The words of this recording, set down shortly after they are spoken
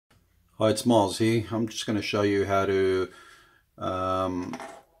Hi, it's Miles here. I'm just going to show you how to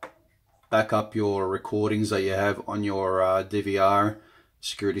back up your recordings that you have on your DVR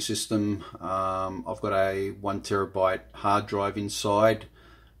security system. I've got a 1 terabyte hard drive inside.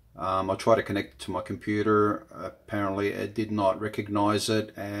 I tried to connect it to my computer. Apparently it did not recognize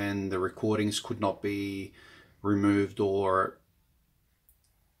it, and the recordings could not be removed, or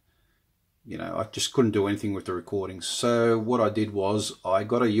I just couldn't do anything with the recordings. So what I did was I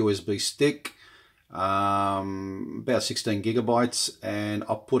got a USB stick, about 16 gigabytes, and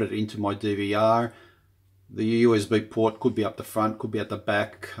I put it into my DVR. The USB port could be up the front, could be at the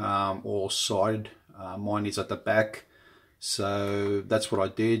back, or side. Mine is at the back. So that's what I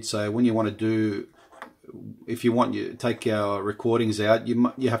did. So when you want to do, if you want to take your recordings out,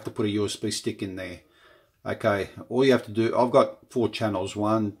 you have to put a USB stick in there. Okay, all you have to do, I've got 4 channels,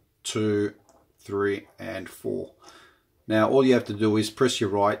 1, 2, 3 and 4. Now all you have to do is press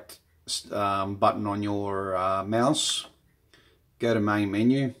your right button on your mouse, go to main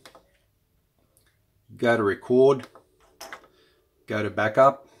menu, go to record, go to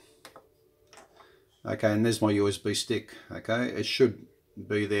backup. Okay, and there's my USB stick. Okay, it should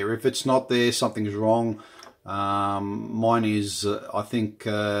be there. If it's not there, something's wrong. Mine is I think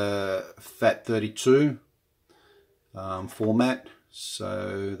FAT32 format.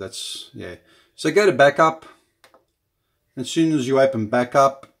 So that's, yeah. So go to backup. As soon as you open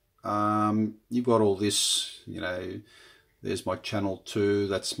backup, you've got all this, there's my channel 2,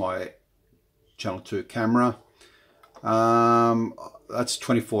 that's my channel 2 camera. That's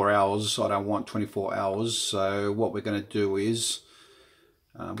 24 hours. I don't want 24 hours. So what we're going to do is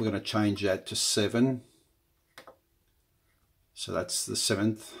we're going to change that to 7. So that's the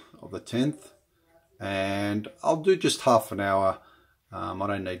 7th of the 10th. And I'll do just half an hour. I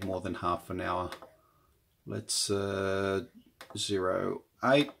don't need more than half an hour. Let's 08,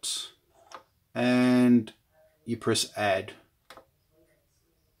 and you press add.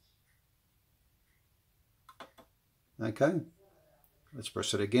 Okay, let's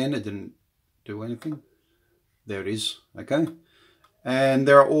press it again. It didn't do anything. There it is. Okay, and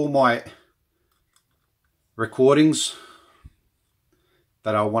there are all my recordings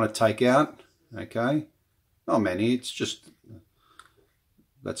that I want to take out. Okay, not many, it's just,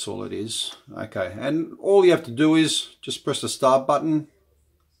 that's all it is. Okay, and all you have to do is just press the start button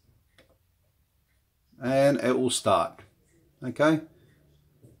and it will start. Okay,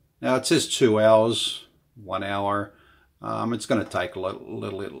 now it says 2 hours, 1 hour. It's going to take a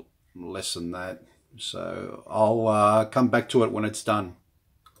little less than that, so I'll come back to it when it's done.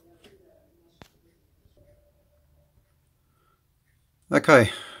 Okay,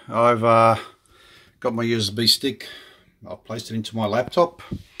 I've got my USB stick. I've placed it into my laptop.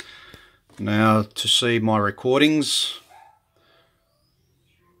 Now to see my recordings,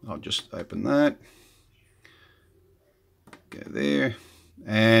 I'll just open that, go there,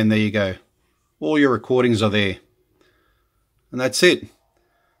 and there you go. All your recordings are there. And that's it.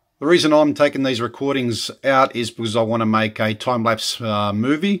 The reason I'm taking these recordings out is because I want to make a time-lapse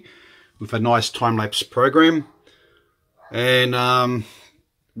movie with a nice time-lapse program. And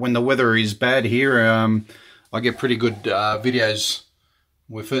when the weather is bad here, I get pretty good videos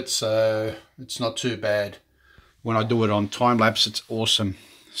with it, so it's not too bad. When I do it on time-lapse, it's awesome.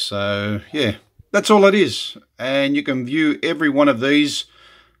 So yeah, that's all it is. And you can view every one of these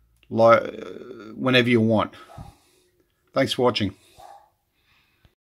whenever you want. Thanks for watching.